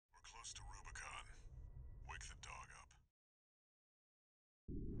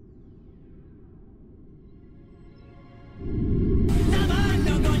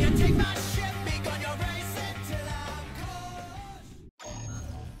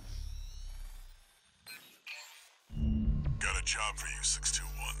job for you,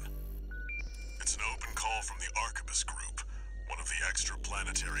 621. It's an open call from the Arquebus Group, one of the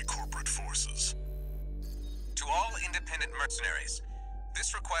extraplanetary corporate forces. To all independent mercenaries,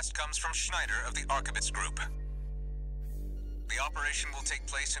 this request comes from Schneider of the Arquebus Group. The operation will take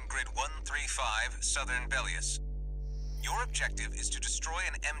place in Grid 135, Southern Belius. Your objective is to destroy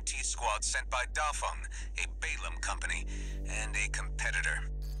an MT squad sent by Dafeng, a Balaam company, and a competitor.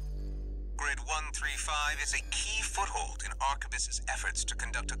 Grid 135 is a key foothold in Arquebus's efforts to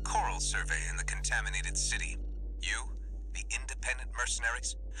conduct a coral survey in the contaminated city. You, the independent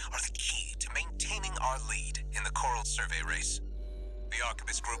mercenaries, are the key to maintaining our lead in the coral survey race. The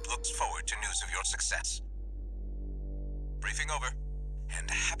Arquebus Group looks forward to news of your success. Briefing over, and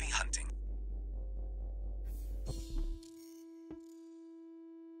happy hunting.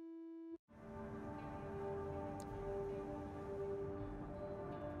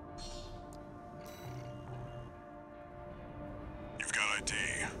 You've got ID.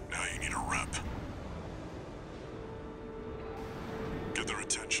 Now you need a rep. Get their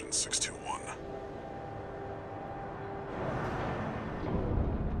attention, 621.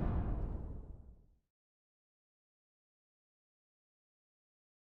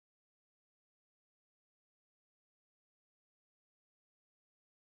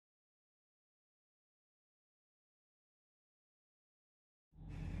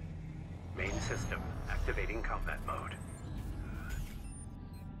 Main system activating combat mode.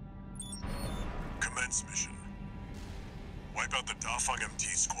 Commence mission. Wipe out the Dafeng MT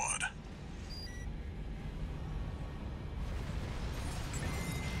squad.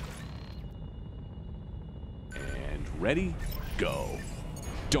 And ready, go.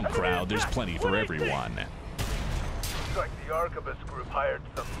 Don't crowd, there's plenty for everyone. Looks like the Arquebus Group hired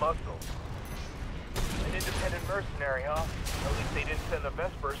some muscle. An independent mercenary, huh? At least they didn't send the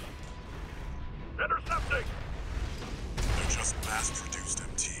Vespers. Intercepting! They're just mass-produced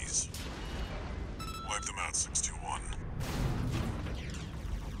MTs. Wipe them out, 621.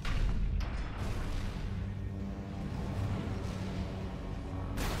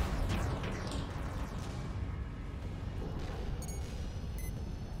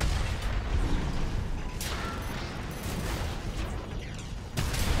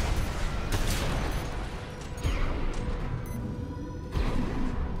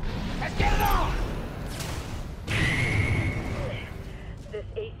 Let's get it on! This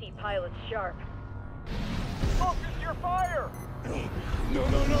AC pilot's sharp. Focus your fire! No.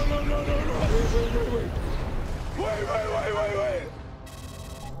 Wait.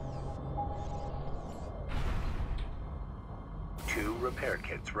 Two repair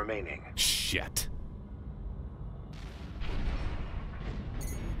kits remaining. Shit.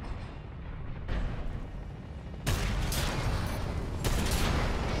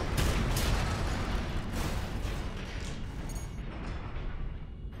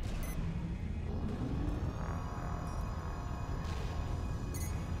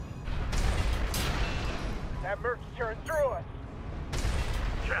 That merch turned through us!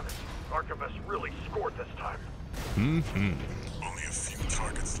 Damn it! Arquebus really scored this time. Only a few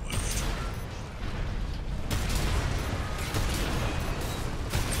targets left.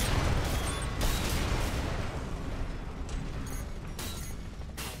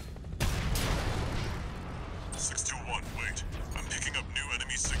 Wait. I'm picking up new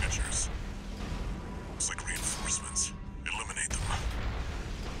enemy signatures. Looks like reinforcements. Eliminate them.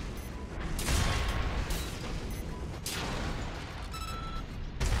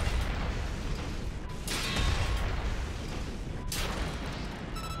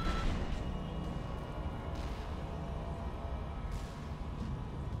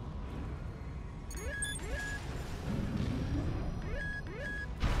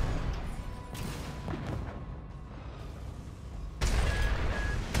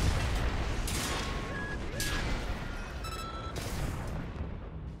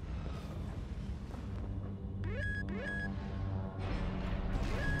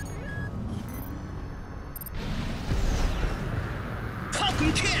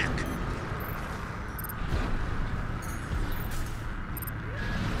 Fucking kick!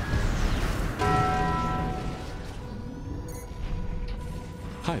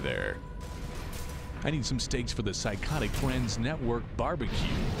 Hi there. I need some steaks for the Psychotic Friends Network barbecue.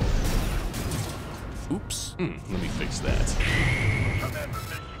 Oops. Let me fix that. Commander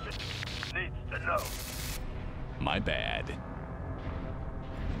Michigan needs to know. My bad.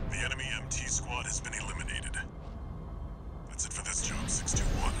 The enemy MT squad has been eliminated.